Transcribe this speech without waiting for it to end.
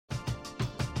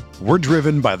We're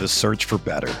driven by the search for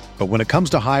better. But when it comes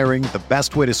to hiring, the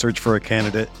best way to search for a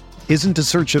candidate isn't to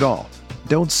search at all.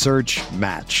 Don't search,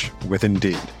 match with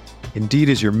Indeed. Indeed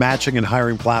is your matching and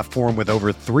hiring platform with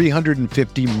over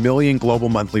 350 million global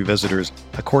monthly visitors,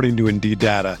 according to Indeed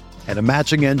data, and a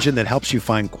matching engine that helps you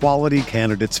find quality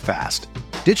candidates fast.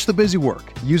 Ditch the busy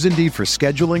work. Use Indeed for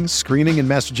scheduling, screening, and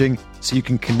messaging so you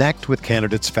can connect with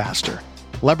candidates faster.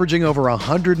 Leveraging over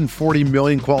 140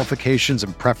 million qualifications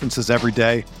and preferences every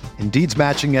day, Indeed's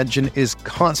matching engine is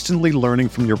constantly learning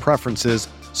from your preferences,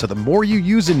 so the more you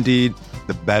use Indeed,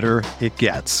 the better it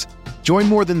gets. Join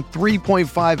more than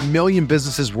 3.5 million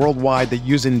businesses worldwide that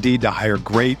use Indeed to hire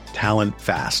great talent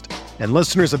fast. And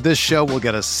listeners of this show will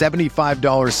get a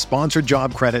 $75 sponsored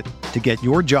job credit to get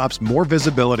your jobs more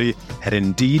visibility at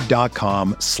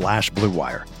Indeed.com/Blue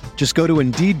Wire. Just go to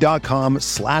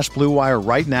Indeed.com/Blue Wire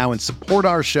right now and support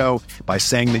our show by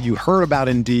saying that you heard about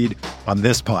Indeed on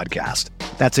this podcast.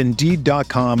 That's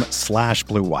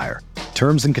Indeed.com/Blue Wire.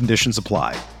 Terms and conditions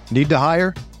apply. Need to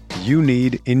hire? You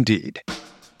need Indeed.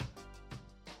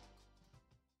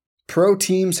 Pro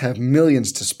teams have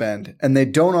millions to spend, and they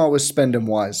don't always spend them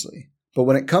wisely. But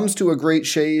when it comes to a great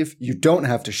shave, you don't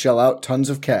have to shell out tons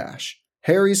of cash.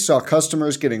 Harry's saw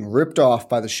customers getting ripped off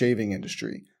by the shaving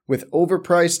industry with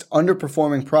overpriced,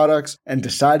 underperforming products and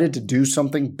decided to do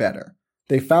something better.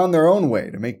 They found their own way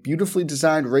to make beautifully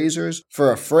designed razors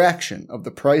for a fraction of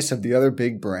the price of the other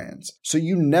big brands, so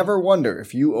you never wonder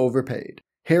if you overpaid.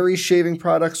 Harry's shaving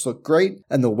products look great,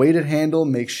 and the weighted handle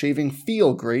makes shaving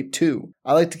feel great too.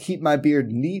 I like to keep my beard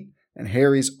neat, and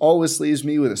Harry's always leaves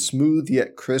me with a smooth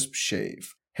yet crisp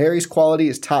shave. Harry's quality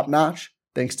is top-notch,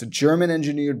 thanks to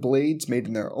German-engineered blades made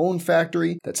in their own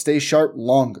factory that stay sharp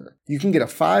longer. You can get a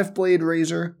 5-blade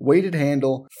razor, weighted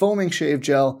handle, foaming shave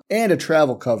gel, and a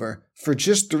travel cover for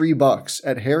just $3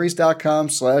 at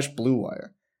harrys.com/Blue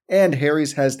Wire. And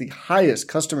Harry's has the highest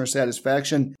customer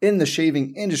satisfaction in the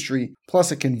shaving industry,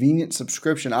 plus a convenient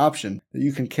subscription option that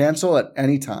you can cancel at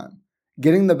any time.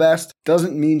 Getting the best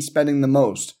doesn't mean spending the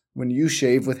most when you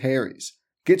shave with Harry's.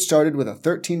 Get started with a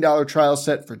 $13 trial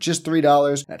set for just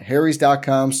 $3 at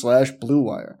harrys.com/Blue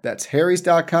Wire. That's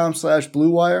harrys.com/Blue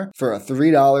Wire for a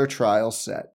 $3 trial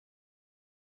set.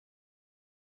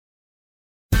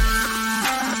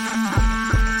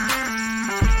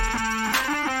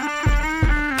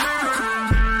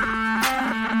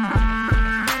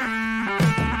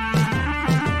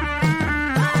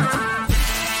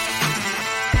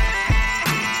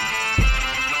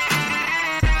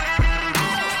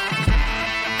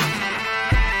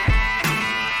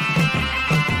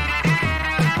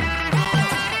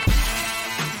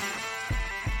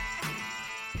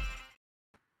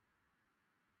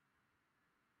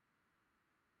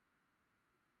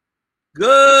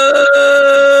 Good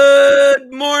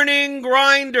morning,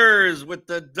 grinders, with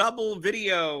the double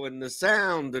video and the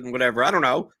sound and whatever. I don't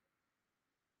know.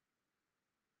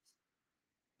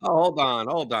 Oh, hold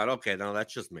on. Okay, no,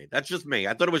 that's just me. I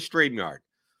thought it was StreamYard.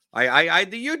 I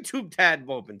the YouTube tab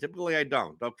open. Typically, I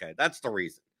don't. Okay, that's the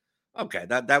reason. Okay,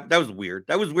 that was weird.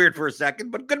 That was weird for a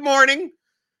second, but good morning.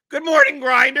 Good morning,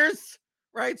 grinders.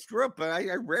 Right, screw up. I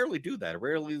rarely do that. I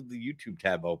rarely leave the YouTube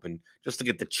tab open just to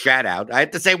get the chat out. I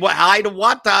have to say hi to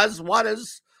what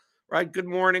is. Right, good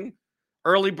morning.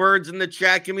 Early birds in the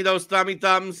chat. Give me those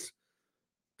thumbs.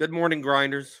 Good morning,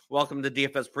 grinders. Welcome to the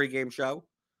DFS pregame show.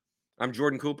 I'm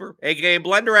Jordan Cooper, a.k.a.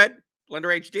 Blender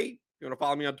HD. You want to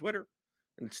follow me on Twitter?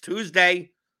 And it's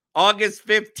Tuesday, August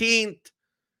 15th.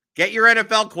 Get your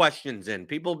NFL questions in.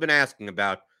 People have been asking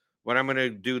about when I'm going to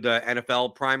do the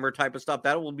NFL primer type of stuff.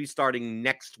 That will be starting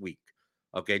next week.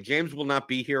 Okay, James will not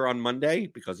be here on Monday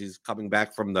because he's coming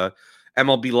back from the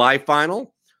MLB Live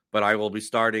final, but I will be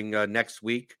starting next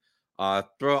week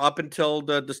up until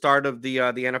the start of the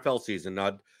NFL season.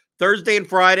 Thursday and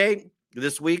Friday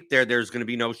this week, there's going to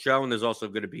be no show, and there's also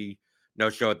going to be no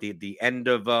show at the end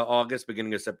of August,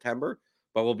 beginning of September.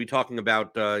 But we'll be talking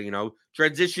about,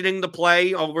 transitioning the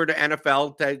play over to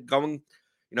NFL,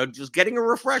 just getting a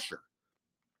refresher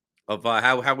of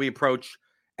how we approach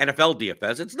NFL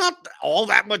DFS. It's not all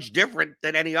that much different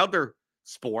than any other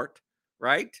sport,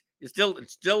 right? It's still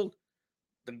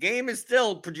the game is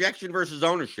still projection versus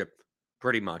ownership,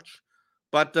 pretty much.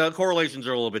 But the correlations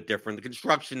are a little bit different. The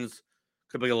constructions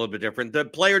could be a little bit different. The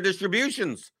player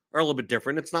distributions are a little bit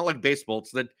different. It's not like baseball.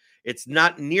 It's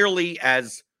not nearly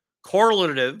as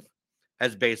correlative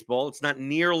as baseball. It's not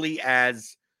nearly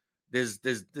as there's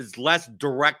less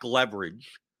direct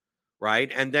leverage, right?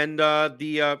 And then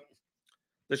the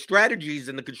strategies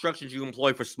and the constructions you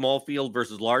employ for small field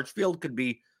versus large field could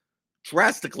be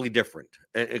drastically different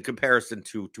in comparison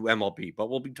to MLB. But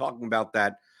we'll be talking about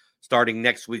that starting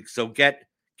next week. So get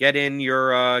get in.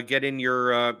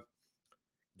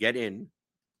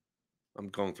 I'm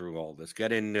going through all this.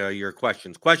 Get in your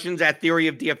questions. Questions at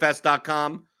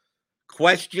theoryofdfs.com.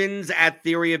 Questions at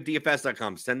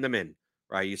theoryofdfs.com. Send them in.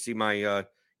 Right. You see my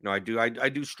I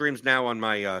do streams now on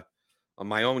my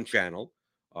own channel.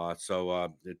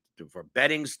 So for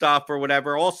betting stuff or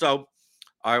whatever. Also,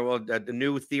 the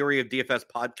new Theory of DFS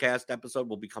podcast episode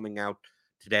will be coming out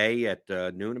today at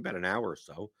noon, about an hour or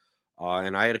so.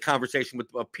 And I had a conversation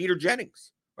with Peter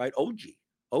Jennings, right? OG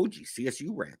CSU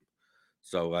Ram.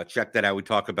 So check that out. We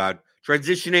talk about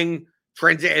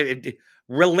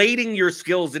relating your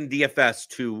skills in DFS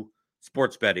to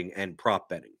sports betting and prop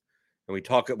betting. And we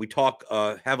talk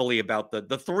heavily about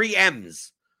the 3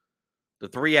 M's. The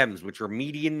 3 M's, which are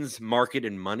medians, market,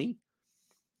 and money.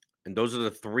 And those are the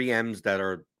 3 M's that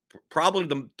are probably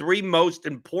the 3 most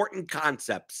important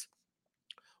concepts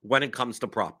when it comes to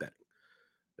prop betting,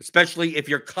 especially if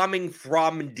you're coming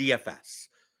from DFS,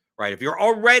 right? If you're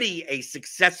already a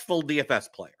successful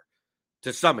DFS player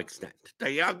to some extent,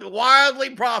 you're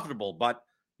wildly profitable, but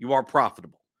you are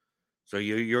profitable. So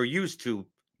you're used to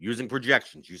using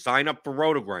projections. You sign up for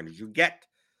RotoGrinders. You get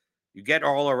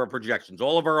all of our projections,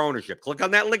 all of our ownership. Click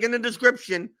on that link in the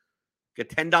description. Get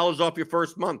 $10 off your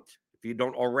first month if you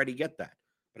don't already get that.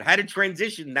 But how to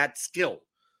transition that skill.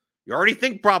 You already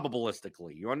think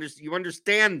probabilistically. You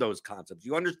understand those concepts.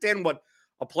 You understand what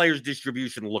a player's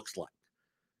distribution looks like.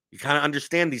 You kind of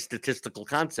understand these statistical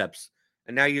concepts.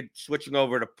 And now you're switching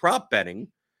over to prop betting.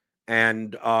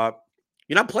 And you're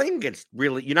not playing against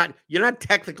you're not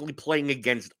technically playing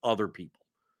against other people.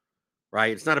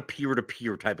 Right? It's not a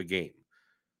peer-to-peer type of game.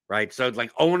 Right? So it's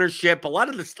like ownership, a lot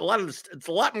of this, it's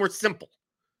a lot more simple.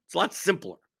 It's a lot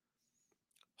simpler.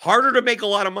 Harder to make a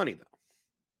lot of money, though.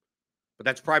 But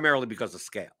that's primarily because of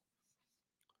scale.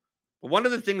 But one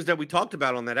of the things that we talked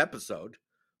about on that episode,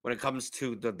 when it comes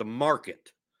to the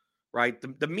market, right?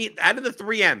 Out of the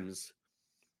 3 M's,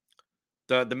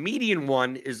 the median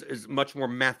one is much more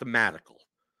mathematical.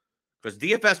 Because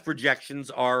DFS projections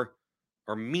are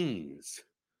means,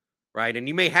 right? And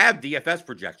you may have DFS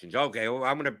projections. Okay, well,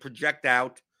 I'm going to project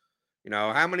out,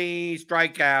 how many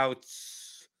strikeouts.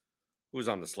 Who's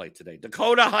on the slate today?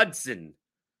 Dakota Hudson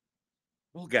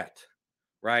will get,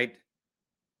 right?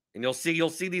 And you'll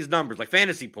see these numbers like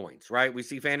fantasy points, right? We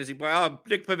see fantasy points. Oh,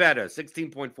 Nick Pivetta,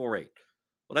 16.48.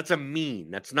 Well, that's a mean.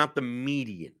 That's not the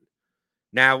median.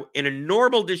 Now, in a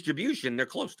normal distribution, they're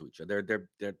close to each other.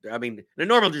 In a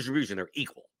normal distribution, they're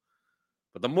equal.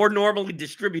 But the more normally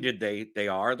distributed they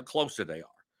are, the closer they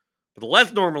are. But the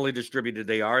less normally distributed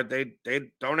they are, they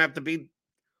don't have to be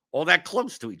all that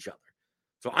close to each other.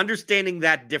 So understanding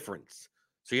that difference,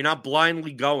 so you're not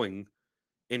blindly going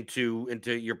into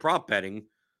your prop betting,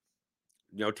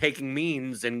 taking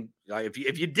means, and if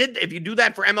you do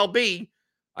that for MLB,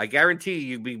 I guarantee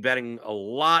you'd be betting a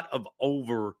lot of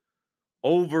overs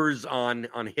on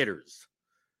hitters.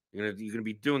 You're gonna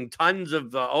be doing tons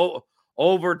of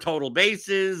over total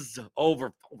bases,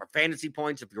 over fantasy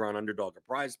points if you're on underdog or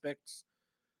prize picks.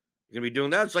 You're gonna be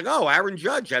doing that. It's like, Aaron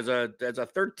Judge has a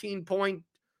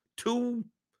 13.2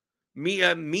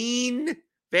 mean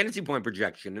fantasy point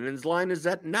projection, and his line is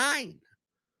at 9.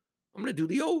 I'm gonna do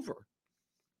the over.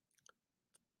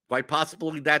 Quite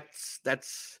possibly that's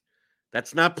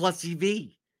not plus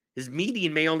EV. His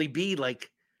median may only be like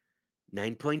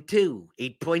 9.2,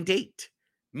 8.8,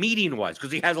 median wise,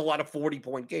 because he has a lot of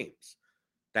 40-point games.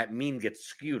 That mean gets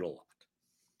skewed a lot.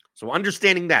 So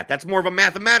understanding that's more of a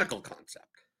mathematical concept.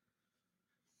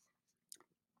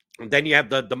 And then you have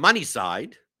the money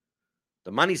side.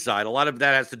 The money side, a lot of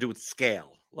that has to do with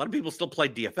scale. A lot of people still play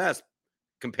DFS,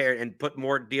 and put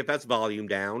more DFS volume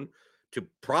down to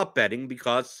prop betting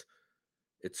because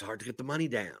it's hard to get the money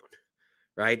down,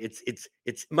 right?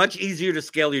 It's much easier to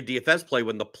scale your DFS play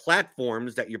when the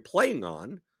platforms that you're playing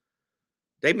on,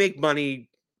 they make money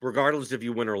regardless if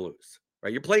you win or lose,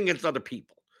 right? You're playing against other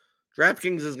people.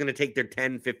 DraftKings is going to take their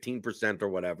 10, 15% or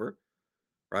whatever,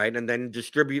 right? And then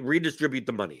redistribute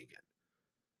the money again.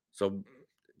 So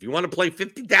if you want to play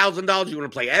 $50,000, you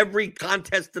want to play every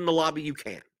contest in the lobby you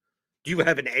can. Do you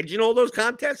have an edge in all those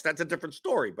contests? That's a different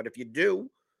story. But if you do,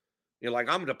 you're like,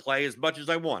 I'm going to play as much as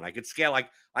I want. I could scale,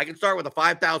 I can start with a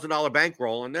 $5,000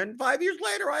 bankroll, and then 5 years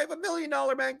later, I have $1 million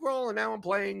bankroll, and now I'm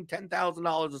playing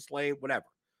 $10,000 a slave, whatever.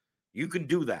 You can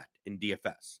do that in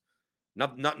DFS.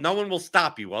 No one will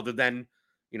stop you other than,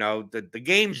 the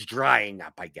game's drying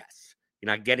up, I guess.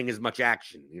 You're not getting as much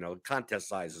action. Contest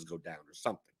sizes go down or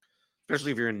something,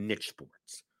 especially if you're in niche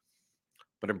sports.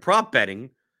 But in prop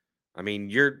betting, I mean,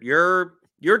 you're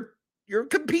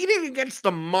competing against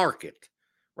the market,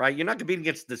 right? You're not competing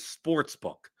against the sports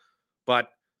book, but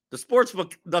The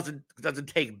sportsbook doesn't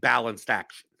take balanced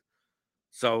action.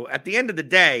 So at the end of the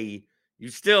day, you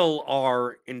still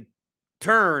are in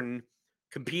turn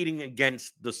competing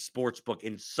against the sportsbook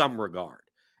in some regard.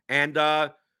 And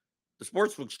the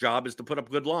sportsbook's job is to put up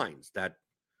good lines that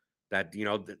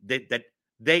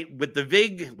they with the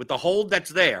VIG, with the hold that's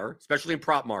there, especially in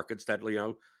prop markets that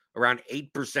around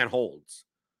 8% holds,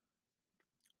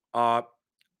 that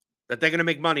they're going to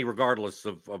make money regardless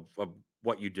of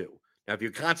what you do. Now, if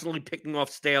you're constantly picking off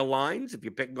stale lines, if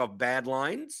you're picking off bad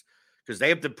lines, because they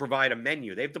have to provide a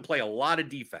menu, they have to play a lot of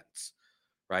defense,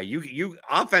 right? You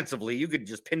offensively, you could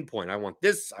just pinpoint, I want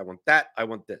this, I want that, I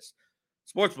want this.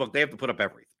 Sportsbook, they have to put up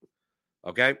everything.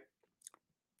 Okay?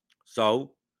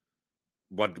 So,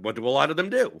 what do a lot of them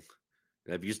do?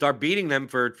 If you start beating them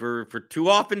for too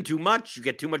often, too much, you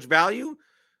get too much value,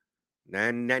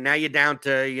 and now you're down to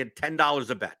 $10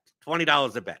 a bet,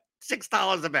 $20 a bet,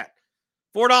 $6 a bet,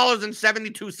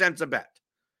 $4.72 a bet,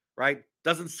 right?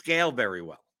 Doesn't scale very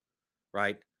well,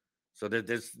 right? So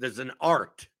there's an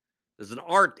art. There's an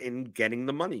art in getting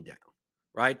the money down,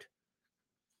 right?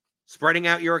 Spreading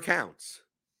out your accounts,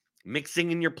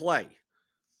 mixing in your play,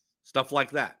 stuff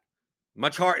like that.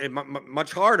 Much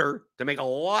harder to make a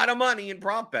lot of money in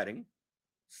prop betting,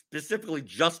 specifically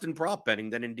just in prop betting,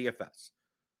 than in DFS.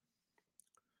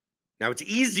 Now, it's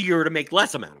easier to make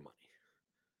less amount of money,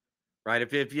 right?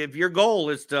 If your goal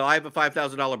is to, I have a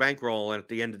 $5,000 bankroll, and at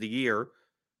the end of the year,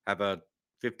 have a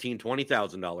 $15,000,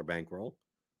 $20,000 bankroll,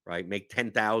 right? Make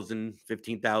 $10,000,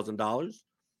 $15,000.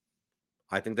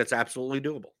 I think that's absolutely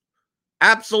doable.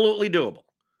 Absolutely doable.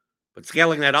 But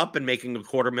scaling that up and making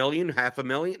 $250,000,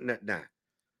 $500,000, nah.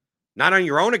 Not on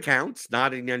your own accounts,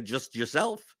 not in just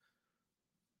yourself.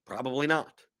 Probably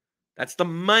not. That's the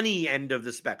money end of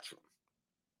the spectrum.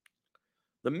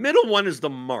 The middle one is the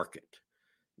market.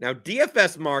 Now,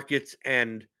 DFS markets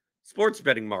and sports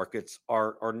betting markets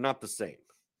are not the same.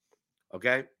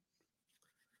 Okay?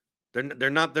 They're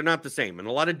not the same. And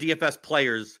a lot of DFS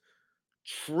players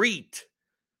treat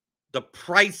the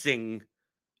pricing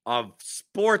of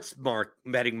sports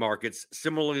betting markets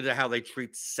similarly to how they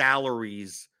treat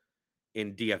salaries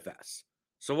in DFS.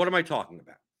 So what am I talking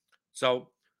about? So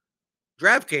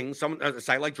DraftKings, a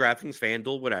site like DraftKings,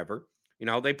 FanDuel, whatever,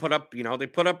 they put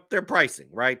up their pricing,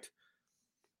 right?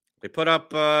 They put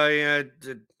up, if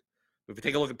you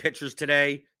take a look at pitchers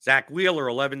today, Zach Wheeler,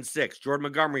 11.6, Jordan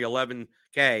Montgomery,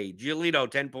 11K, Giolito,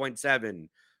 10.7,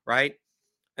 right?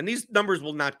 And these numbers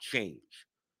will not change.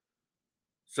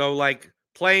 So like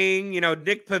playing,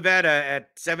 Nick Pivetta at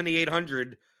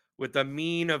 7,800 with a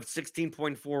mean of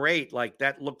 16.48, like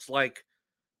that looks like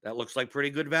pretty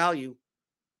good value.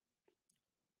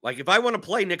 Like if I want to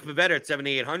play Nick Pivetta at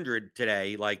 7,800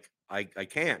 today, like I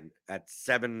can at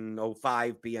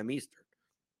 7:05 p.m. Eastern.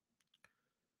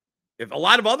 If a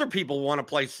lot of other people want to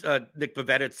play Nick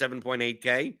Pivetta at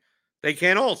 7.8K, they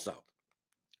can also.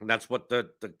 And that's what the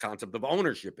concept of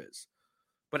ownership is.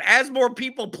 But as more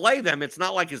people play them, it's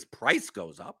not like his price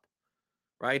goes up,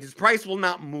 right? His price will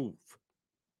not move.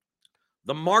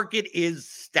 The market is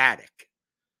static,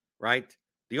 right?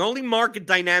 The only market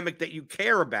dynamic that you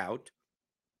care about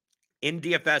in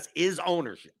DFS is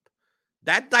ownership.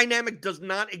 That dynamic does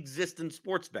not exist in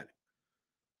sports betting.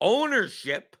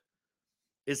 Ownership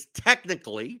is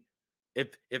technically, if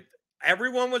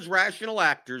everyone was rational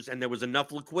actors and there was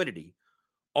enough liquidity,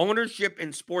 ownership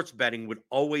in sports betting would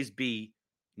always be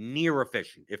near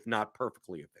efficient, if not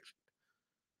perfectly efficient.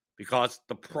 Because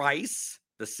the price,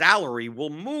 the salary will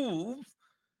move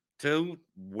to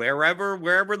wherever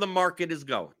the market is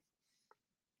going.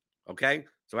 Okay?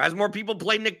 So as more people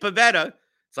play Nick Pivetta,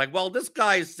 it's like, well, this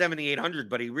guy is 7,800,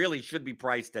 but he really should be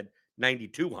priced at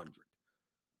 9,200.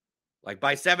 Like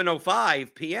by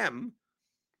 7:05 p.m.,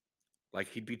 like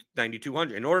he'd be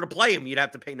 9,200. In order to play him, you'd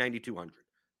have to pay 9,200.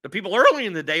 The people early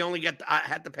in the day only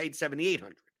had to pay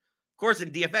 7,800. Of course,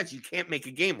 in DFS, you can't make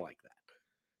a game like that.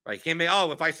 Right? You can't make,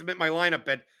 if I submit my lineup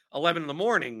at 11 in the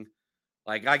morning,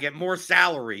 like I get more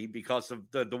salary because of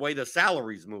the way the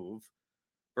salaries move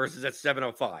versus at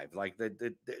 7:05. Like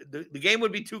the game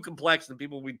would be too complex and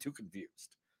people would be too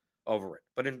confused over it.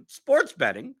 But in sports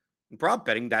betting and prop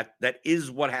betting, that is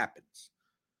what happens.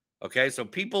 Okay, so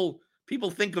people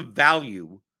think of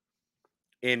value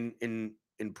in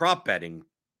prop betting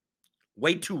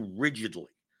way too rigidly.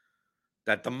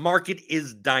 That the market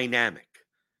is dynamic.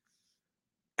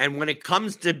 And when it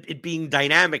comes to it being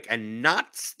dynamic and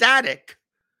not static,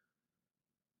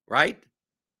 right?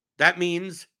 That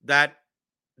means that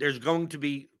there's going to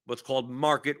be what's called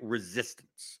market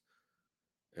resistance.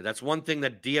 And that's one thing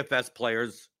that DFS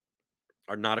players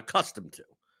are not accustomed to.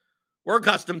 We're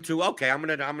accustomed to, okay, I'm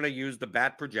gonna use the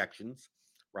bat projections.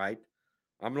 right?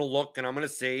 I'm going to look and I'm going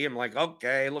to see. I'm like,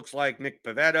 okay, looks like Nick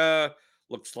Pivetta,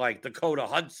 looks like Dakota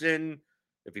Hudson.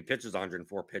 If he pitches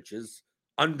 104 pitches,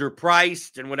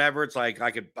 underpriced and whatever, it's like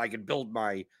I could build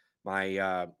my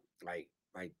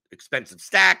expensive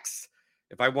stacks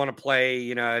if I want to play.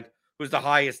 Who's the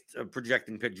highest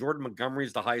projecting pitcher? Jordan Montgomery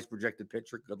is the highest projected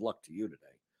pitcher. Good luck to you today.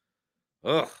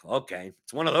 Ugh, okay,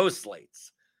 it's one of those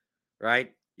slates,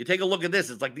 right? You take a look at this.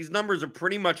 It's like these numbers are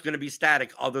pretty much going to be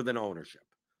static, other than ownership.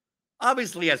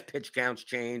 Obviously, as pitch counts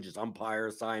change, as umpire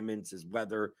assignments, as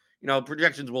weather,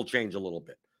 projections will change a little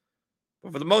bit.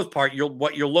 But for the most part,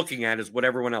 what you're looking at is what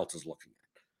everyone else is looking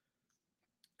at.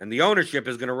 And the ownership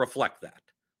is going to reflect that.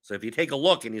 So if you take a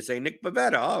look and you say Nick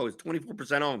Pivetta, he's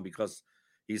 24% owned because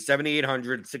he's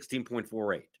 7,800,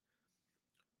 16.48.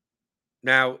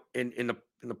 Now, in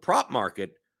the prop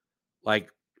market, like,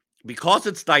 because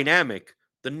it's dynamic,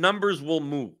 the numbers will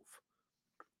move.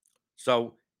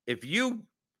 So if you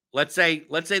let's say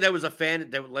there was a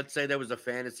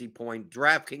fantasy point,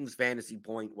 DraftKings fantasy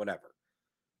point, whatever,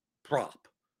 prop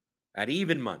at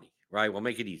even money, right? We'll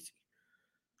make it easy.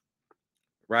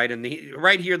 Right? And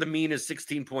right here the mean is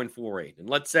 16.48. And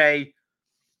let's say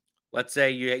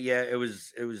it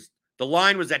was the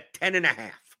line was at 10.5.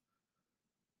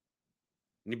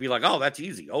 And you'd be like, "Oh, that's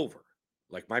easy, over."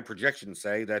 Like my projections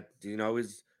say that,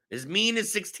 his mean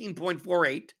is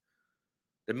 16.48.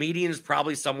 The median is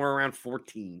probably somewhere around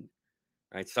 14,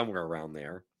 right? Somewhere around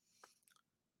there.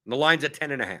 And the line's at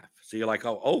 10.5. So you're like,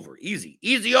 "Oh, over, easy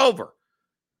over."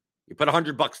 You put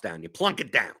 $100 down, you plunk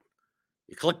it down,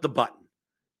 you click the button,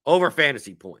 over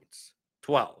fantasy points,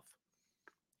 12.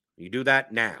 You do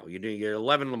that now. You do your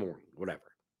 11 in the morning, whatever.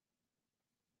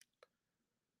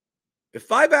 If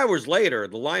 5 hours later,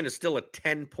 the line is still at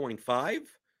 10.5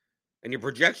 and your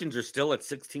projections are still at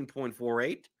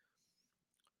 16.48,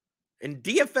 in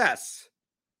DFS,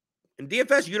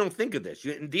 you don't think of this.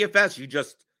 In DFS,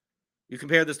 you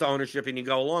compare this to ownership and you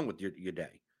go along with your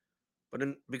day. But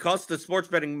because the sports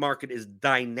betting market is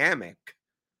dynamic,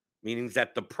 meaning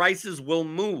that the prices will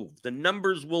move, the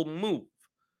numbers will move.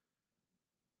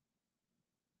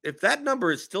 If that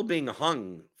number is still being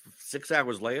hung 6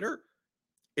 hours later,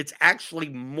 it's actually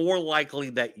more likely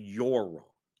that you're wrong.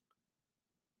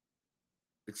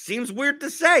 It seems weird to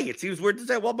say.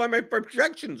 Well, by my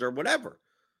projections or whatever.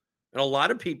 And a lot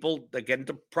of people that get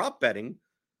into prop betting,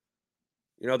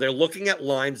 they're looking at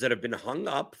lines that have been hung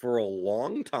up for a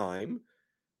long time.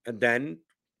 And then,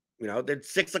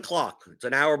 it's 6 o'clock. It's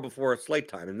an hour before slate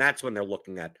time. And that's when they're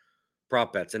looking at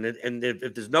prop bets. And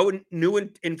if there's no new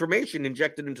information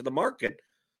injected into the market,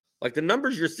 like the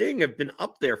numbers you're seeing have been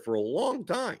up there for a long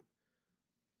time.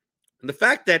 And the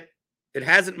fact that it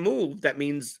hasn't moved, that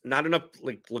means not enough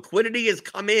liquidity has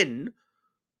come in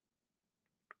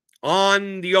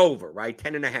on the over, right?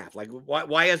 10.5. Like,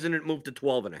 why hasn't it moved to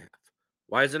 12.5?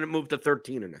 Why hasn't it moved to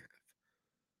 13.5?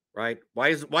 Right? Why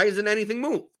isn't anything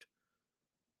moved?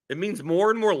 It means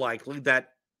more and more likely that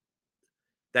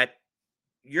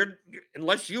you're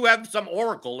unless you have some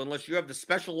oracle, unless you have the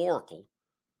special oracle,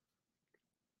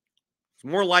 it's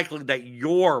more likely that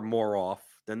you're more off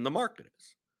than the market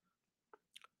is.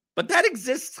 But that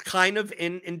exists kind of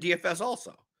in DFS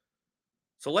also.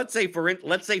 So let's say for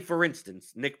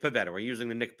instance, Nick Pivetta. We're using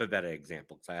the Nick Pivetta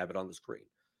example because I have it on the screen.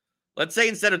 Let's say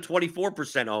instead of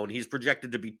 24% owned, he's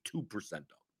projected to be 2% owned.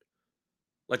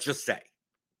 Let's just say.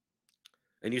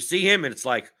 And you see him and it's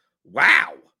like,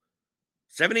 wow,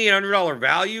 $7,800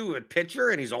 value at pitcher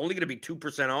and he's only going to be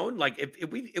 2% owned. Like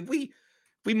if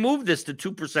we move this to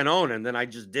 2% owned and then I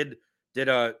just did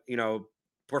a,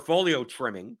 portfolio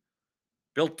trimming,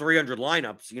 built 300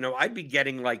 lineups, I'd be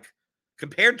getting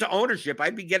compared to ownership,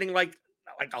 I'd be getting like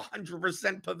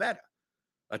 100% Pivetta.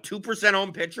 A 2%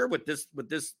 owned pitcher with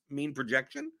this mean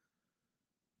projection.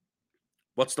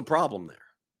 What's the problem there?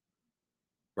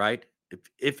 Right?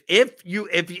 If you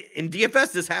in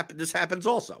DFS this happens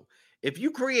also. If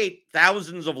you create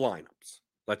thousands of lineups,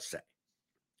 let's say,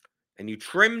 and you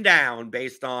trim down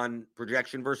based on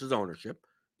projection versus ownership,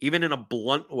 even in a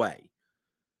blunt way,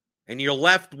 and you're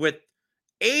left with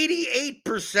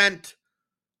 88%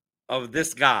 of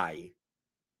this guy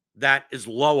that is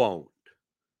low owned.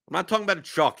 I'm not talking about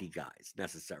chalky guys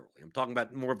necessarily. I'm talking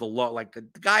about more of the low, like the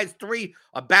guys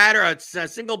a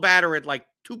single batter at like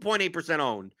 2.8%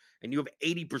 owned, and you have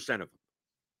 80% of them.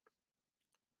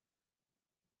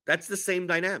 That's the same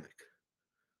dynamic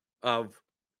of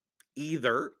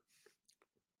either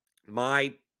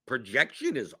my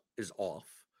projection is off,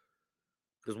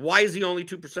 because why is he only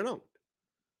 2% owned?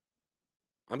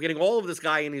 I'm getting all of this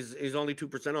guy and he's only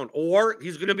 2% owned, or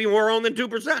he's going to be more owned than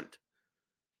 2%.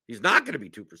 He's not going to be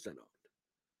 2% owned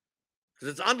because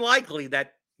it's unlikely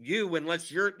that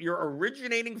unless you're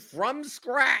originating from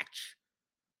scratch.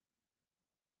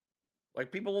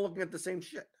 Like, people are looking at the same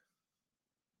shit.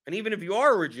 And even if you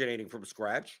are originating from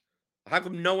scratch, how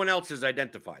come no one else has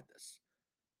identified this?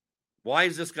 Why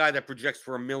is this guy that projects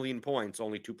for 1 million points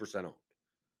only 2% owned?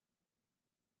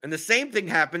 And the same thing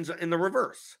happens in the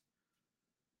reverse.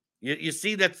 You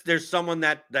see that there's someone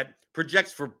that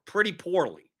projects for pretty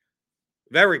poorly,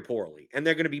 very poorly, and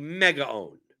they're going to be mega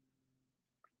owned.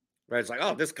 Right? It's like,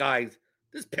 oh, this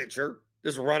pitcher,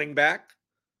 this running back,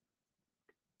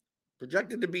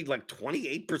 projected to be like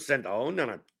 28% owned on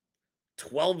a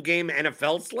 12-game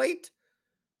NFL slate,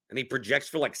 and he projects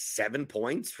for like 7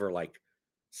 points for like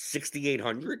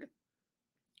 6,800.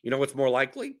 You know what's more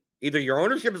likely? Either your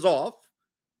ownership is off,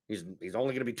 he's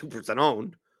only going to be 2%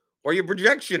 owned, or your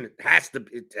projection has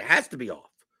to be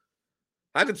off.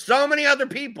 How could so many other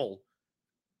people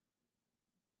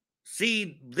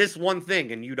see this one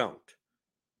thing and you don't?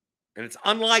 And it's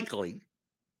unlikely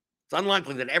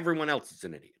that everyone else is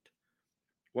an idiot.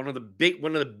 One of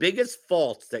the biggest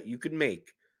faults that you could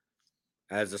make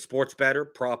as a sports bettor,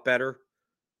 prop bettor,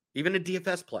 even a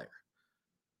DFS player,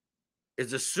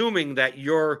 is assuming that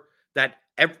you're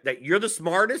the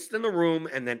smartest in the room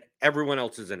and then everyone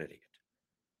else is an idiot.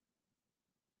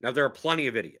 Now, there are plenty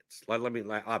of idiots.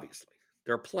 Obviously,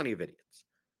 there are plenty of idiots,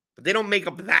 but they don't make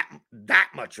up that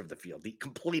much of the field. The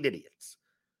complete idiots,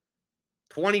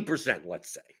 20%,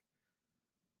 let's say.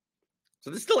 So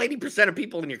there's still 80% of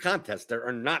people in your contest that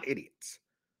are not idiots.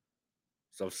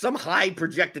 So if some high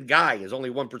projected guy is only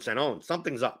 1% owned,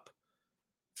 something's up.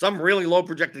 Some really low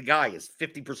projected guy is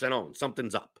 50% owned,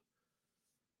 something's up.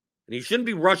 And you shouldn't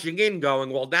be rushing in going,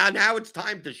 well, now it's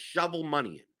time to shovel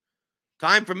money in.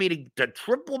 Time for me to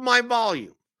triple my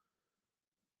volume.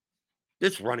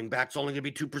 This running back's only going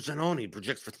to be 2% owned. He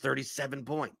projects for 37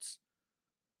 points.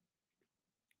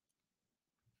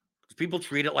 Because people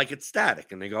treat it like it's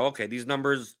static. And they go, okay, the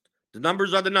numbers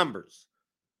are the numbers.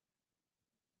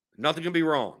 Nothing can be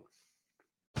wrong.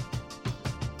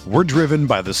 We're driven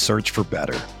by the search for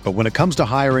better. But when it comes to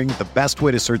hiring, the best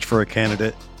way to search for a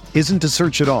candidate isn't to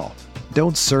search at all.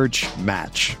 Don't search,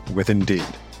 match with Indeed.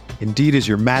 Indeed is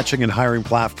your matching and hiring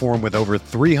platform with over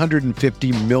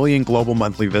 350 million global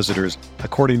monthly visitors,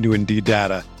 according to Indeed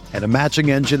data, and a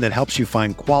matching engine that helps you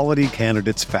find quality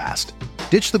candidates fast.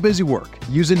 Ditch the busy work.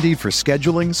 Use Indeed for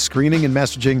scheduling, screening, and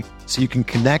messaging so you can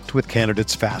connect with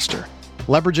candidates faster.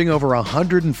 Leveraging over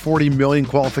 140 million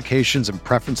qualifications and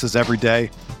preferences every day,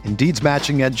 Indeed's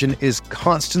matching engine is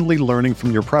constantly learning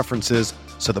from your preferences,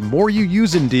 so the more you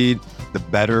use Indeed, the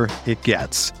better it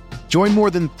gets. Join more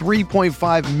than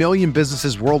 3.5 million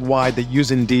businesses worldwide that use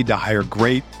Indeed to hire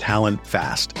great talent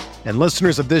fast. And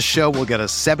listeners of this show will get a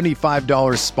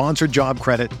 $75 sponsored job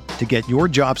credit to get your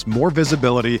jobs more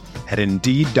visibility at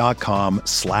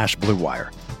Indeed.com/Blue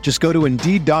Wire. Just go to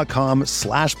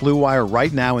Indeed.com/Blue Wire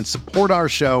right now and support our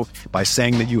show by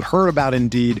saying that you heard about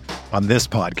Indeed on this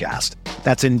podcast.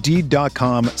 That's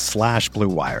Indeed.com/Blue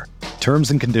Wire.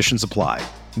 Terms and conditions apply.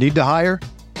 Need to hire?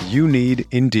 You need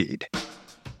Indeed.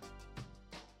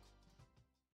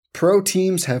 Pro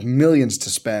teams have millions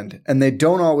to spend, and they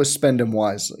don't always spend them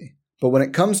wisely. But when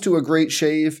it comes to a great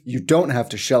shave, you don't have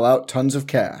to shell out tons of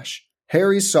cash.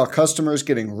 Harry's saw customers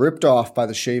getting ripped off by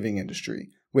the shaving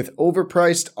industry with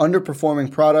overpriced,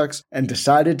 underperforming products and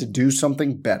decided to do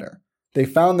something better. They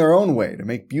found their own way to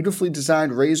make beautifully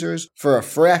designed razors for a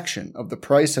fraction of the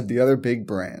price of the other big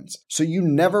brands, so you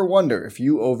never wonder if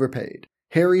you overpaid.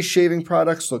 Harry's shaving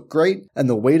products look great, and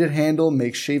the weighted handle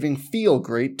makes shaving feel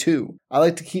great too. I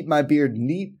like to keep my beard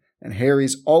neat, and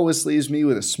Harry's always leaves me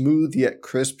with a smooth yet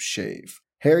crisp shave.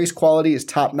 Harry's quality is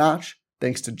top-notch,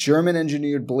 thanks to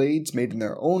German-engineered blades made in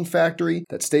their own factory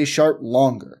that stay sharp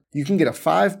longer. You can get a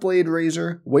 5-blade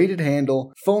razor, weighted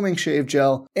handle, foaming shave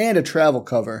gel, and a travel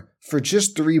cover for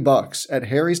just $3 at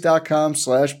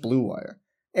harrys.com/Blue Wire.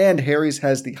 And Harry's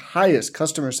has the highest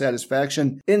customer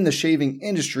satisfaction in the shaving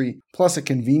industry, plus a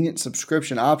convenient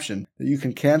subscription option that you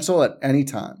can cancel at any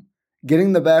time.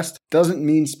 Getting the best doesn't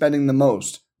mean spending the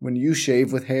most when you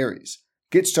shave with Harry's.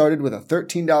 Get started with a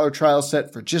 $13 trial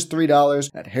set for just $3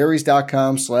 at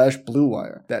harrys.com/Blue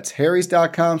Wire. That's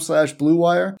harrys.com/Blue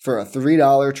Wire for a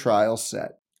 $3 trial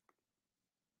set.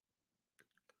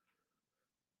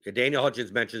 Daniel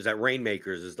Hutchins mentions that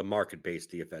Rainmakers is the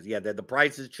market-based DFS. Yeah, the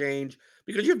prices change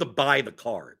because you have to buy the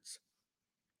cards.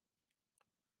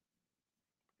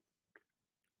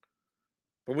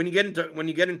 But when you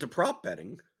get into prop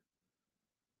betting,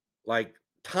 like,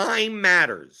 time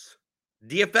matters.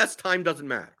 DFS time doesn't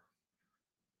matter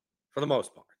for the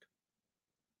most part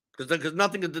because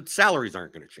nothing, the salaries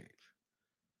aren't going to change.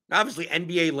 Obviously,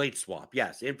 NBA late swap.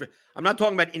 Yes. I'm not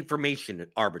talking about information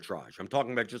arbitrage. I'm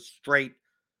talking about just straight,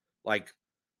 like,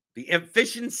 the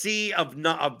efficiency of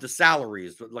the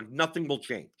salaries. Like, nothing will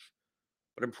change.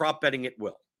 But in prop betting, it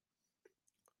will.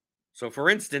 So, for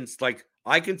instance, like,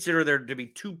 I consider there to be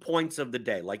 2 points of the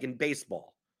day, like in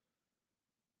baseball.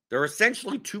 There are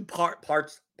essentially two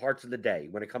parts of the day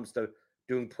when it comes to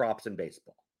doing props in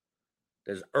baseball.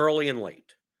 There's early and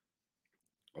late.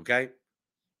 Okay?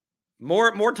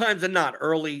 More times than not,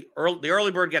 the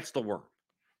early bird gets the worm.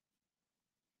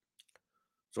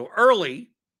 So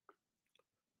early,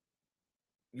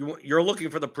 you're looking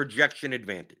for the projection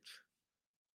advantage.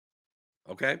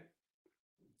 Okay?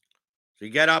 So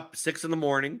you get up 6 in the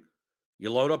morning,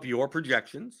 you load up your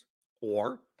projections,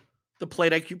 or the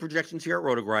Plate IQ projections here at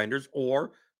Roto Grinders,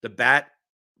 or the bat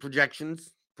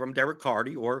projections from Derek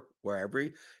Carty, or wherever.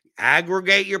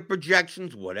 Aggregate your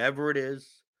projections, whatever it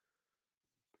is.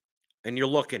 And you're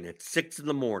looking at 6 in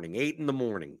the morning, 8 in the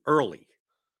morning, early.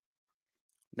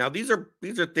 Now, these are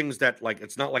things that, like,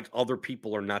 it's not like other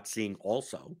people are not seeing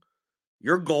also.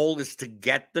 Your goal is to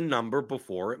get the number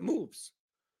before it moves,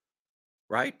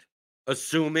 right?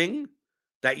 Assuming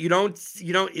that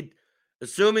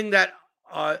assuming that,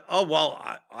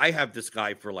 I have this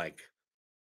guy for like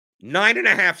 9.5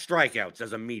 strikeouts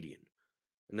as a median,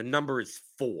 and the number is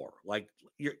 4. Like,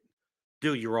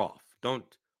 you're off. Don't.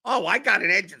 Oh, I got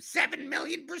an edge of 7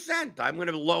 million %. I'm going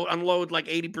to unload like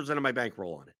 80% of my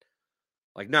bankroll on it.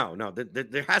 Like, no,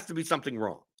 there has to be something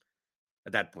wrong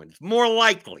at that point. It's more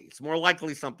likely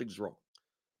something's wrong.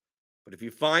 But if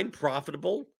you find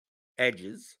profitable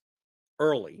edges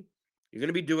early, you're going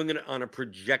to be doing it on a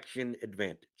projection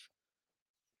advantage.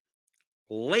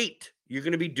 Late, you're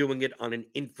going to be doing it on an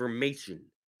information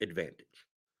advantage.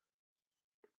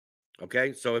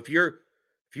 Okay? So if the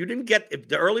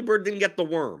early bird didn't get the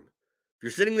worm, if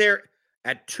you're sitting there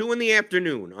at 2 in the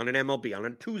afternoon on an MLB, on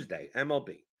a Tuesday,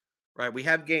 MLB, right? We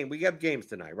have games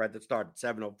tonight, right? That start at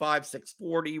 7:05,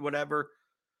 6:40, whatever,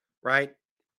 right?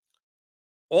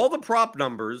 All the prop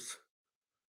numbers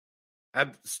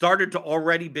have started to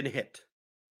already been hit,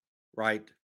 right?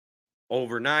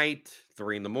 Overnight,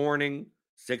 3 in the morning,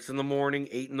 6 in the morning,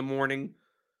 8 in the morning.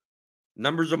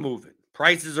 Numbers are moving.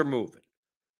 Prices are moving.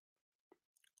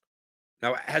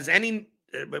 Now,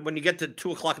 when you get to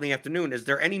 2 o'clock in the afternoon, is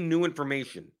there any new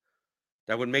information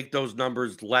that would make those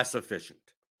numbers less efficient?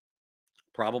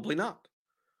 Probably not.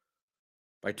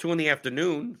 By 2 in the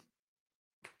afternoon,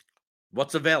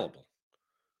 what's available?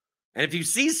 And if you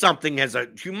see something has a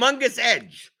humongous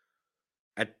edge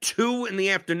at 2 in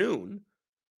the afternoon,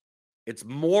 it's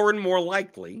more and more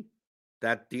likely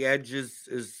that the edge is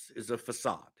a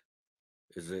facade,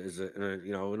 is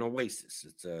an oasis.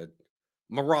 It's a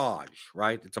mirage,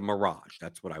 right? It's a mirage.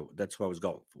 That's what I was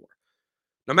going for.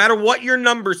 No matter what your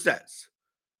number says,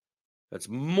 that's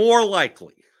more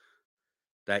likely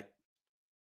that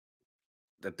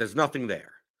there's nothing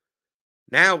there.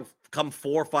 Now, come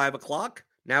 4 or 5 o'clock,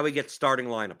 now we get starting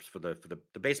lineups for the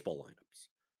baseball lineups.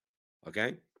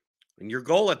 Okay? And your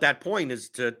goal at that point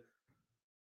is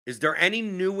there any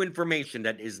new information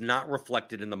that is not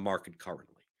reflected in the market currently?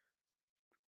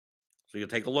 So you'll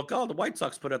take a look. Oh, the White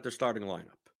Sox put out their starting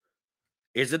lineup.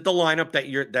 Is it the lineup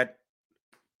that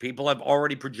people have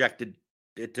already projected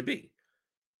it to be?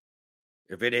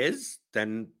 If it is,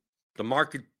 then the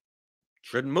market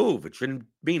shouldn't move. It shouldn't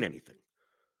mean anything,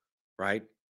 right?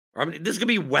 I mean, this could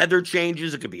be weather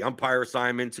changes. It could be umpire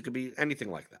assignments. It could be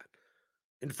anything like that.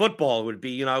 In football, it would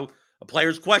be, a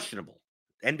player's questionable.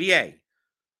 NBA,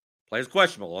 player's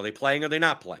questionable. Are they playing or are they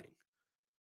not playing?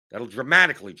 That'll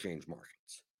dramatically change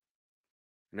markets.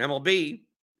 In MLB,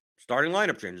 starting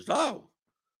lineup changes.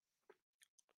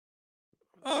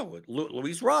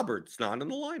 Luis Roberts not in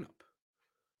the lineup.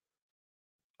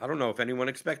 I don't know if anyone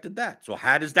expected that. So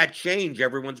how does that change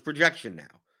everyone's projection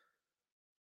now?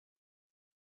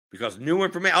 Because new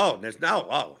information. There's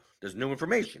new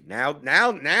information. Now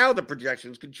the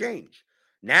projections could change.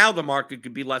 Now the market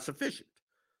could be less efficient.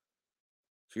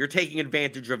 So you're taking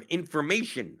advantage of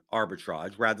information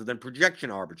arbitrage rather than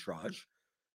projection arbitrage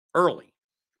early.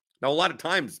 Now, a lot of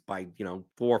times by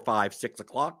 4, 5, 6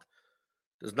 o'clock,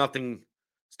 there's nothing.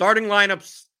 Starting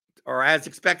lineups are as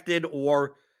expected,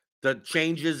 or the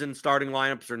changes in starting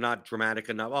lineups are not dramatic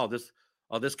enough.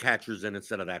 This catcher's in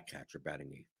instead of that catcher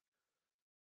batting eighth.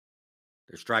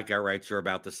 Their strikeout rates are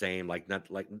about the same.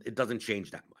 It doesn't change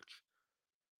that much.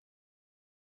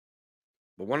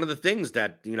 But one of the things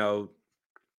that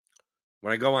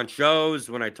when I go on shows,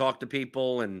 when I talk to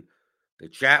people and they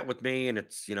chat with me, and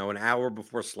it's an hour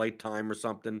before slate time or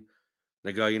something,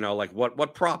 they go,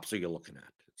 what props are you looking at?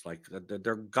 It's like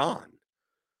they're gone.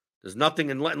 There's nothing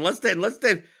unless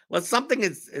something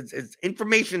is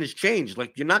information has changed.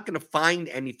 Like you're not going to find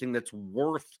anything that's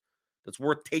worth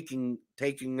taking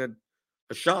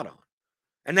a shot on,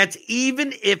 and that's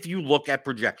even if you look at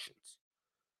projections.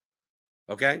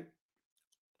 Okay.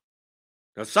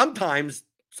 Now sometimes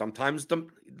the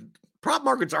prop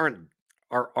markets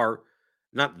are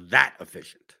not that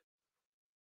efficient,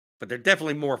 but they're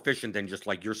definitely more efficient than just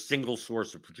like your single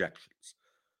source of projections.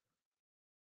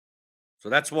 So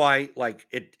that's why, like,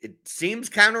 it seems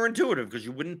counterintuitive because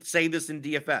you wouldn't say this in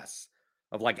DFS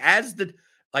of like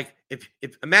if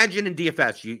imagine in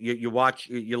DFS you watch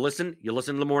you listen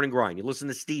to the Morning Grind, you listen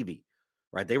to Stevie,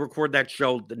 right? They record that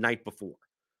show the night before.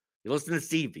 You listen to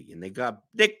Stevie and they got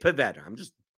Nick Pivetta. I'm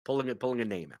just pulling a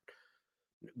name out.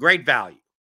 Great value,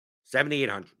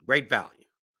 7,800. Great value.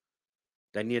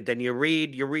 Then you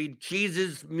read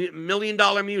Cheese's $1 Million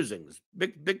Musings.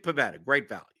 Big Pivetta. Great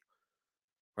value,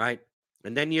 right?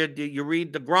 And then you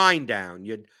read the Grind Down.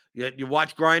 You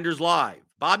watch Grinders Live.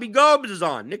 Bobby Gobes is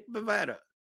on. Nick Pivetta.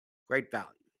 Great value.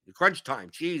 The Crunch Time.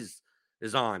 Cheese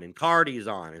is on. And Cardi is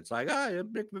on. It's like,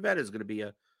 Nick Pivetta is going to be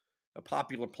a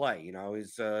popular play. You know,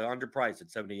 he's underpriced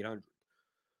at 7,800.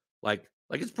 Like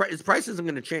his price isn't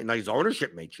going to change. Now, his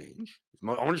ownership may change.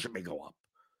 His ownership may go up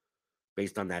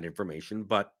based on that information.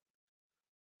 But,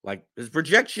 like, his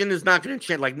projection is not going to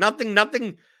change. Like, nothing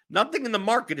in the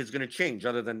market is going to change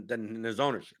other than in his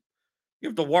ownership. You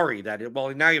have to worry that,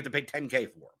 now you have to pay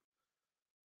 $10K for him.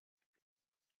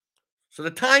 So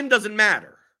the time doesn't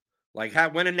matter, like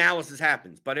when analysis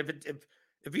happens. But if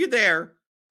you're there,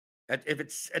 if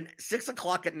it's at 6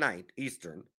 o'clock at night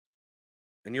Eastern,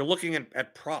 and you're looking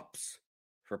at props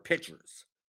for pitchers,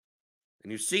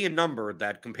 and you see a number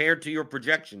that compared to your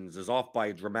projections is off by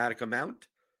a dramatic amount,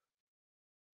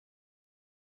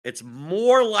 it's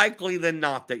more likely than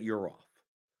not that you're off.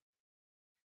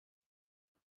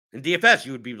 In DFS,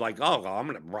 you would be like, "Oh, well, I'm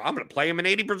gonna play him in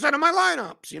 80% of my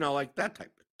lineups," like that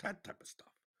type of stuff.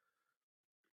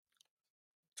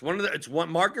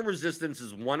 Market resistance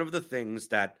is one of the things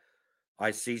that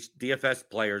I see DFS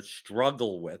players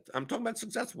struggle with. I'm talking about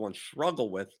successful ones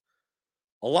struggle with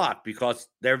a lot because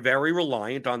they're very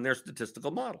reliant on their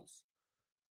statistical models,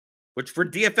 which for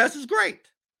DFS is great.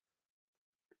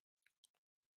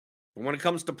 But when it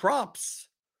comes to props,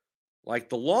 like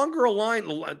the longer a line,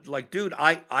 like, dude,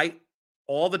 I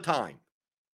all the time,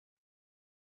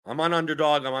 I'm on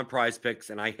Underdog, I'm on Prize Picks,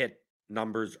 and I hit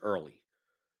numbers early,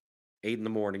 8 in the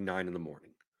morning, 9 in the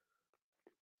morning.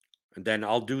 And then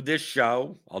I'll do this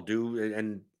show,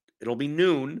 and it'll be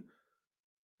noon.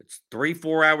 It's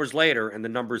 3-4 hours later, and the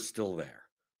number's still there.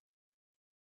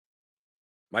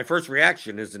 My first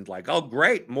reaction isn't like, oh,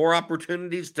 great, more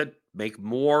opportunities to make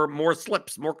more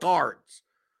slips, more cards,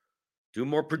 do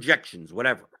more projections,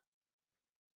 whatever,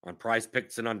 on Prize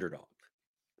Picks and Underdog.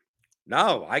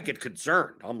 No, I get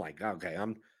concerned. I'm like, okay,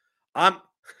 I'm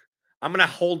gonna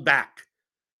hold back.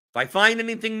 If I find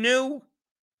anything new,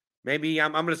 maybe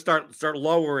I'm gonna start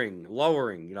lowering.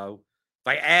 If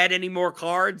I add any more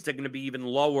cards, they're gonna be even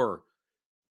lower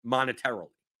monetarily.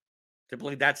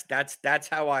 Typically, that's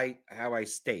how I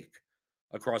stake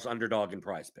across Underdog and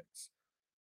Prize Picks.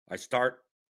 I start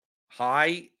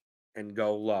high and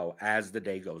go low as the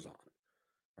day goes on.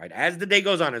 Right? As the day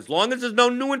goes on, as long as there's no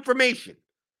new information.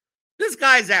 This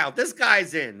guy's out, this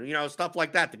guy's in, stuff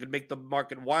like that could make the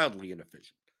market wildly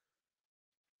inefficient.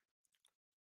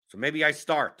 So maybe I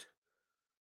start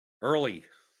early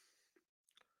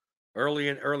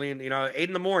in 8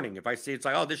 in the morning. If I see it's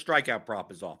like, oh, this strikeout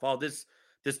prop is off. Oh, this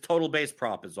total base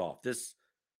prop is off.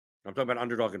 I'm talking about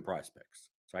Underdog and Prize Picks.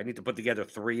 So I need to put together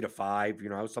 3 to 5,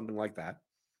 something like that.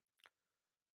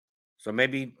 So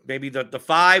maybe the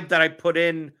 5 that I put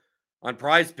in on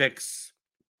Prize Picks,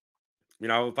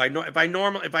 if I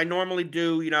normally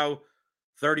do,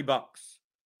 $30,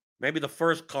 maybe the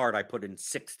first card I put in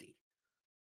 60.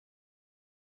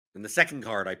 And the second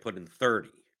card I put in 30.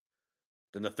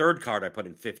 Then the third card I put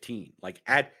in 15. Like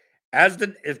if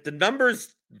the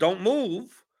numbers don't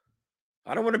move,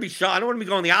 I don't want to be shot. I don't want to be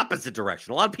going the opposite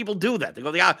direction. A lot of people do that. They go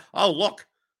look,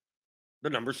 the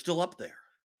number's still up there.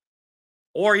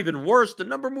 Or even worse, the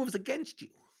number moves against you.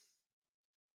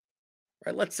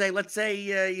 Right? Let's say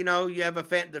you have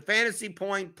the fantasy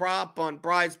point prop on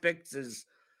Prize Picks is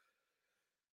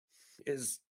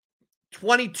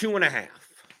 22.5.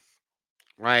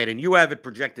 Right? And you have it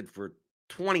projected for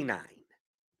 29.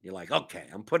 You're like, okay,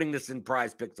 I'm putting this in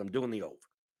Prize Picks. I'm doing the over.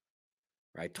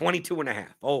 Right? 22.5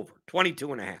 over.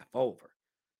 22.5 over.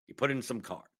 You put in some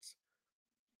cards.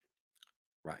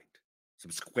 Right?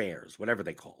 Some squares, whatever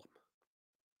they call them.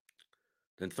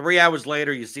 Then 3 hours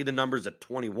later, you see the numbers at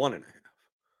 21.5.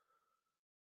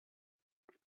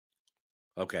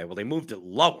 Okay, well, they moved it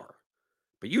lower,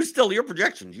 but your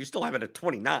projections, you still have it at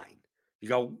 29. You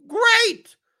go,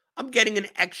 great. I'm getting an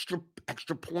extra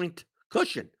point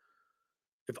cushion.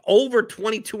 If over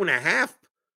 22.5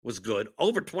 was good,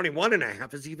 over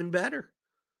 21.5 is even better.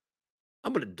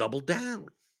 I'm going to double down.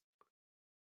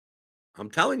 I'm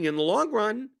telling you, in the long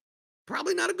run,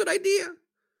 probably not a good idea.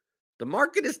 The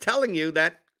market is telling you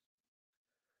that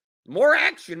more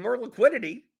action, more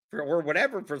liquidity, or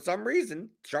whatever, for some reason,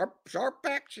 sharp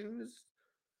action is.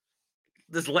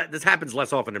 This happens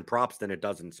less often in props than it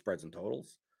does in spreads and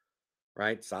totals,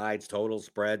 right? Sides, totals,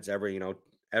 spreads, everything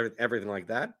like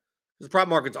that. Because prop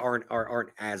markets aren't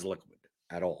as liquid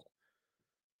at all.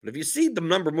 But if you see the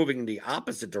number moving in the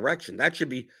opposite direction, that should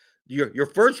be your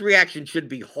first reaction should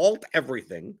be halt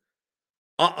everything.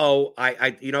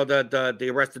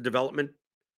 The Arrested Development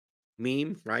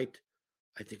meme, right?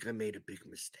 I think I made a big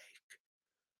mistake.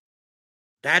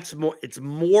 It's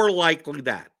more likely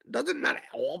that. It doesn't matter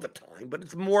all the time, but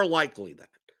it's more likely that.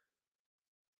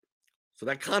 So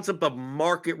that concept of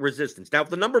market resistance. Now, if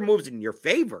the number moves in your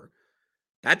favor,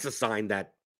 that's a sign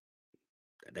that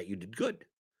you did good.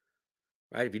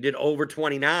 Right? If you did over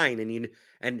 29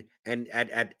 and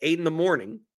at 8 in the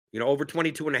morning, over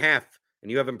 22.5, and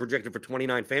you have them projected for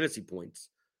 29 fantasy points.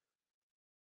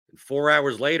 And 4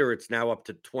 hours later, it's now up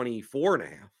to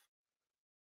 24.5.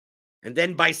 And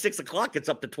then by 6 o'clock, it's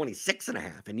up to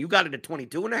 26.5. And you got it at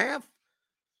 22.5.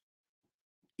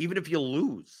 Even if you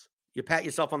lose, you pat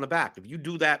yourself on the back. If you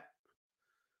do that,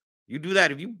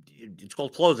 it's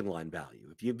called closing line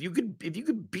value. If you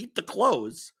could beat the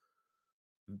close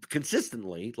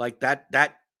consistently like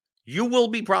that you will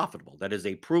be profitable. That is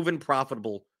a proven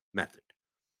profitable method.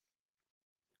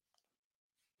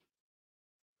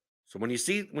 So when you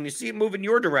see it move in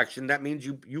your direction, that means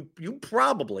you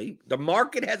probably, the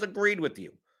market has agreed with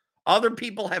you. Other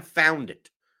people have found it.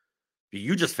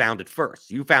 You just found it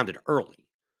first. You found it early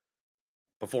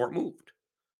before it moved.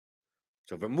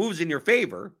 So if it moves in your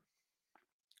favor,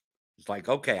 it's like,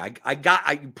 okay,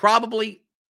 I probably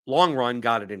long run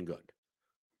got it in good.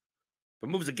 If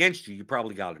it moves against you, you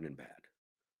probably got it in bad.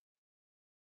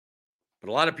 But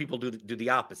a lot of people do the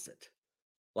opposite.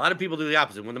 When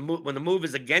the move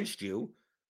is against you,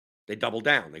 they double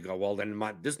down. They go, well, then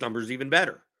this number is even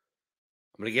better.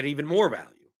 I'm going to get even more value.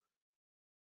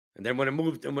 And then when it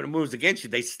moves against you,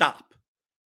 they stop.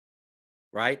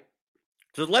 Right?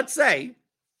 So let's say,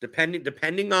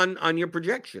 depending on your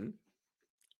projection,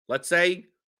 let's say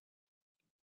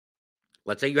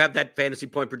you have that fantasy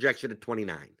point projection at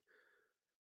 29,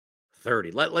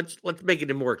 30. Let's make it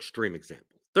a more extreme example.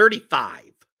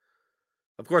 35.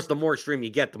 Of course, the more extreme you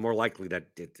get, the more likely that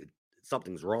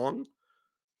something's wrong.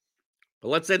 But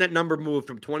let's say that number moved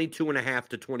from 22.5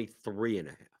 to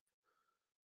 23.5.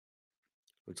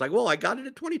 It's like, well, I got it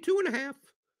at 22.5.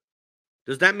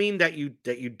 Does that mean that you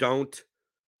don't,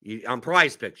 on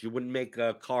Prize Picks, you wouldn't make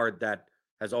a card that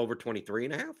has over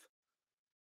 23.5? A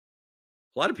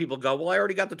lot of people go, well, I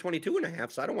already got the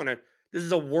 22.5, so I don't want to. This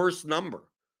is a worse number.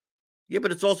 Yeah,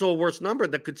 but it's also a worse number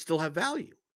that could still have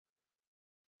value.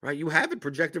 Right? You have it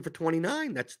projected for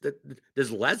 29.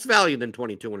 There's less value than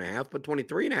 22.5, but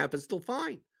 23.5 is still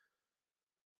fine.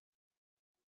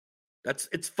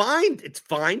 It's fine. It's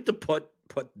fine to put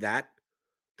that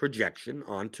projection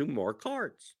onto more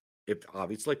cards. If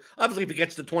obviously if it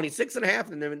gets to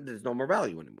 26.5, then there's no more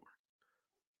value anymore.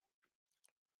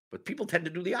 But people tend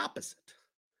to do the opposite.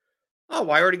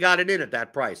 Oh, I already got it in at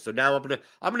that price. So now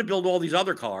I'm gonna build all these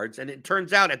other cards. And it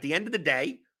turns out at the end of the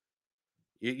day,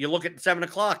 you look at 7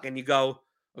 o'clock and you go,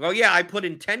 yeah, I put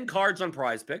in 10 cards on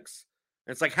Prize Picks.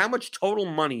 And it's like, how much total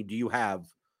money do you have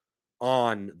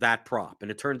on that prop? And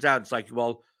it turns out it's like,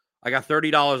 well, I got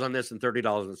 $30 on this and $30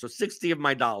 on this. So 60 of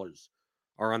my dollars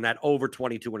are on that over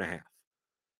 22.5.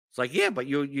 It's like, yeah, but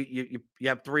you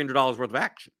have $300 worth of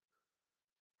action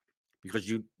because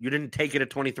you didn't take it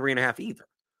at 23.5 either.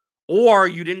 Or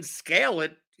you didn't scale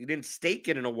it. You didn't stake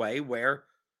it in a way where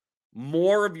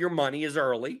more of your money is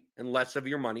early and less of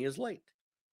your money is late.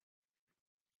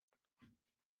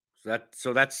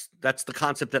 So that's the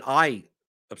concept that I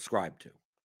subscribe to.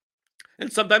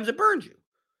 And sometimes it burns you.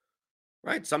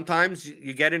 Right? Sometimes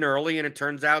you get in early and it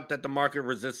turns out that the market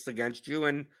resists against you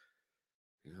and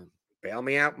bail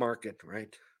me out, market,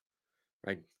 right?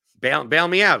 Right? Bail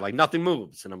me out, like nothing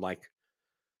moves. And I'm like,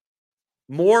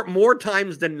 more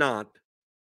times than not,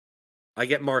 I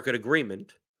get market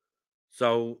agreement.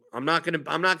 So I'm not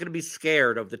gonna be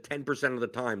scared of the 10% of the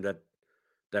time that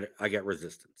I get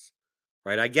resistance.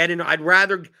 Right? I'd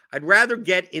rather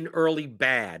get in early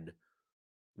bad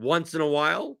once in a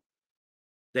while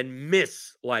than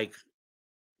miss like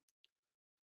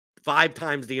 5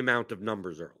 times the amount of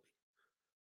numbers early.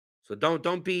 So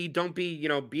don't be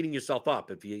beating yourself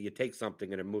up if you take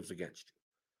something and it moves against you.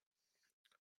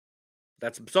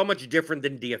 That's so much different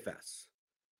than DFS,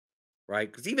 right?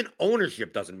 Because even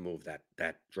ownership doesn't move that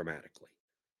dramatically,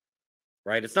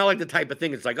 right? It's not like the type of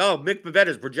thing. It's like, oh, Mick Pavetta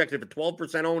is projected for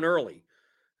 12% own early,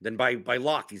 then by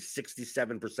lock he's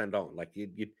 67% owned. Like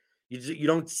you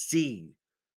don't see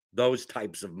those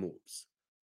types of moves.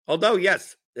 Although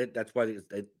yes, that's why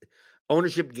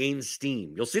ownership gains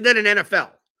steam. You'll see that in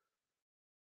NFL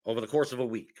over the course of a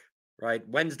week, right?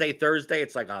 Wednesday, Thursday,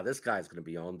 it's like, oh, this guy's going to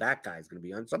be owned, that guy's going to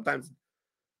be owned. Sometimes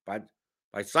by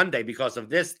Sunday, because of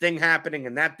this thing happening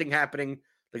and that thing happening,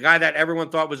 the guy that everyone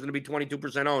thought was going to be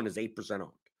 22% owned is 8%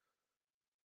 owned.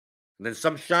 And then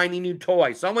some shiny new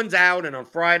toy. Someone's out, and on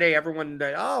Friday, everyone,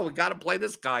 we got to play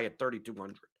this guy at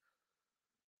 3,200.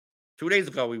 2 days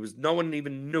ago, no one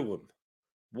even knew him.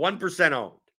 1%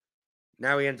 owned.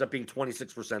 Now he ends up being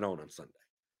 26% owned on Sunday.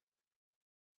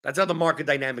 That's how the market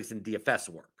dynamics in DFS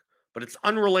work. But it's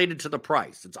unrelated to the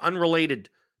price. It's unrelated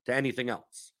to anything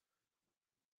else.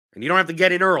 And you don't have to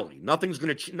get in early. Nothing's going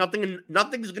to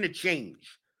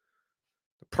change.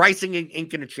 The pricing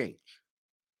ain't going to change.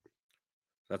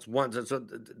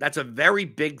 That's a very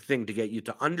big thing to get you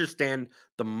to understand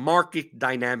the market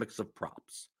dynamics of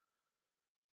props.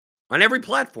 On every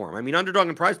platform. I mean, Underdog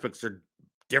and PrizePicks are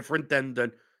different than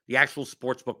the actual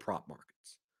sportsbook prop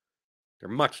markets. They're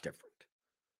much different.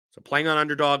 So playing on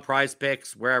Underdog,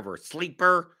 PrizePicks, wherever.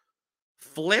 Sleeper,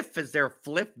 Fliff, is there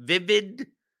Fliff? Vivid?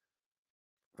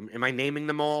 Am I naming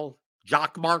them all?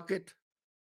 Jock Market?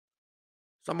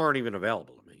 Some aren't even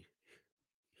available to me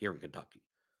here in Kentucky.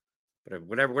 But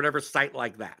whatever site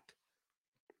like that.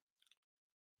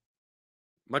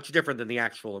 Much different than the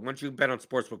actual. And once you bet on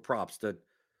sportsbook props,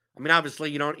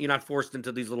 obviously you're not forced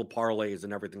into these little parlays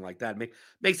and everything like that.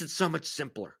 Makes it so much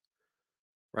simpler,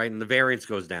 right? And the variance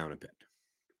goes down a bit.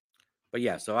 But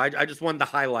yeah, so I just wanted to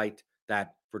highlight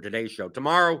that for today's show.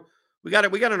 Tomorrow we got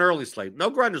an early slate. No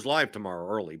Grinders Live tomorrow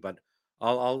early, but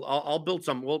I'll build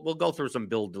some. We'll go through some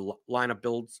lineup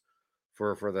builds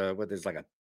for there's like a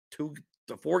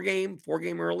 4 game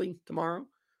early tomorrow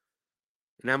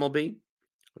in MLB.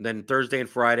 And then Thursday and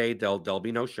Friday there'll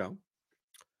be no show.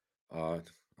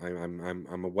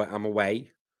 I'm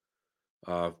away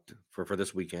for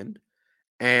this weekend,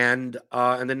 and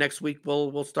then next week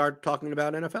we'll start talking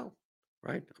about NFL.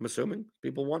 Right? I'm assuming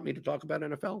people want me to talk about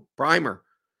NFL primer.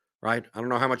 Right? I don't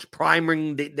know how much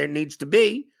priming there needs to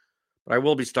be, but I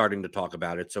will be starting to talk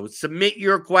about it. So submit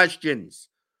your questions.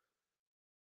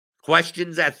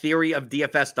 Questions at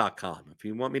theoryofdfs.com. If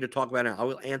you want me to talk about it, I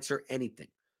will answer anything,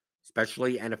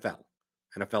 especially NFL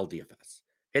DFS.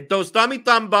 Hit those thummy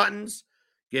thumb buttons.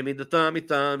 Give me the thummy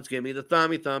thumbs. Give me the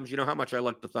thummy thumbs. You know how much I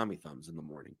like the thummy thumbs in the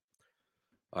morning.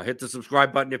 Hit the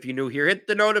subscribe button if you're new here. Hit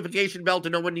the notification bell to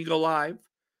know when you go live.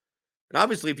 And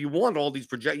obviously, if you want all these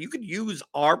projections, you could use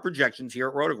our projections here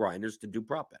at RotoGrinders to do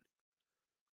prop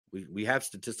betting. We have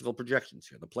statistical projections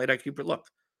here. The Plate IQ, look,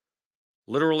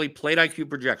 literally Plate IQ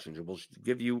projections. It will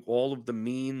give you all of the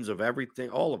means of everything,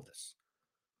 all of this.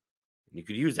 And you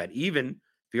could use that. Even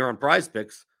if you're on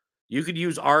PrizePicks, you could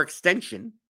use our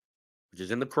extension, which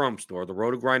is in the Chrome store, the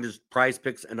RotoGrinders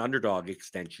PrizePicks and Underdog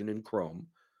extension in Chrome.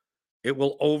 It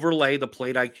will overlay the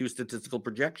Plate IQ statistical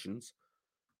projections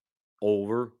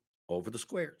over the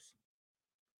squares.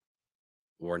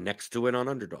 Or next to it on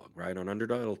Underdog, right? On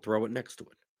Underdog, it'll throw it next to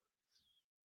it.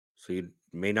 So you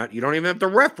don't even have to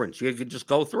reference. You could just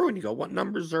go through and you go, what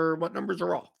numbers are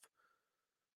off?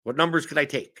 What numbers could I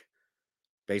take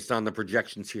based on the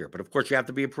projections here? But of course, you have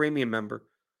to be a premium member.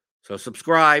 So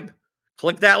subscribe.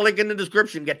 Click that link in the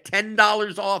description. Get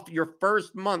 $10 off your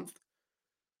first month.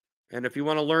 And if you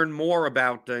want to learn more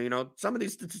about, some of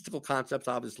these statistical concepts,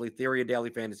 obviously, Theory of Daily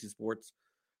Fantasy Sports,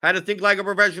 how to think like a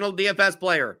professional DFS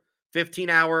player,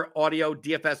 15-hour audio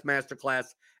DFS masterclass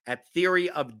at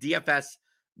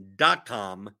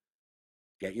theoryofdfs.com.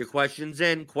 Get your questions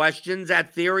in. Questions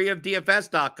at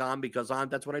theoryofdfs.com, because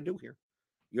that's what I do here.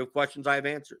 You have questions, I have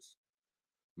answers.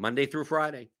 Monday through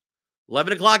Friday,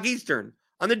 11 o'clock Eastern,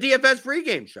 on the DFS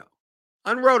pregame show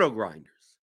on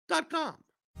RotoGrinders.com.